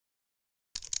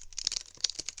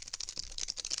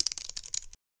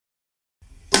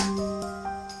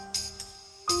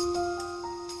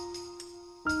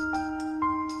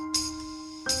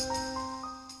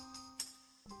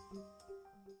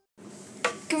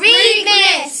Read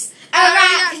myths!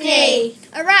 Arachne!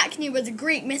 Arachne was a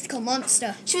Greek mythical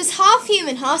monster. She was half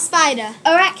human, half spider.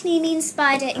 Arachne means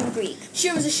spider in Greek.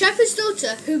 She was a shepherd's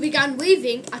daughter who began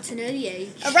weaving at an early age.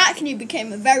 Arachne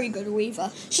became a very good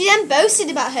weaver. She then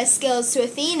boasted about her skills to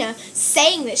Athena,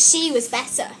 saying that she was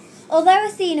better. Although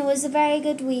Athena was a very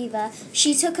good weaver,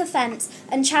 she took offence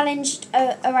and challenged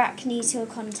Arachne to a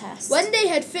contest. When they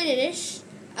had finished,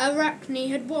 Arachne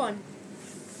had won.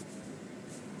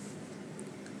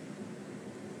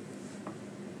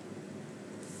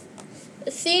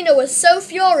 Athena was so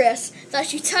furious that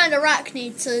she turned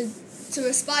Arachne to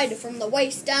a spider from the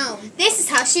waist down. This is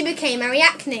how she became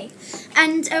Arachne.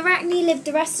 And Arachne lived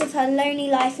the rest of her lonely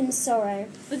life in sorrow.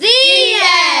 The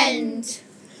end!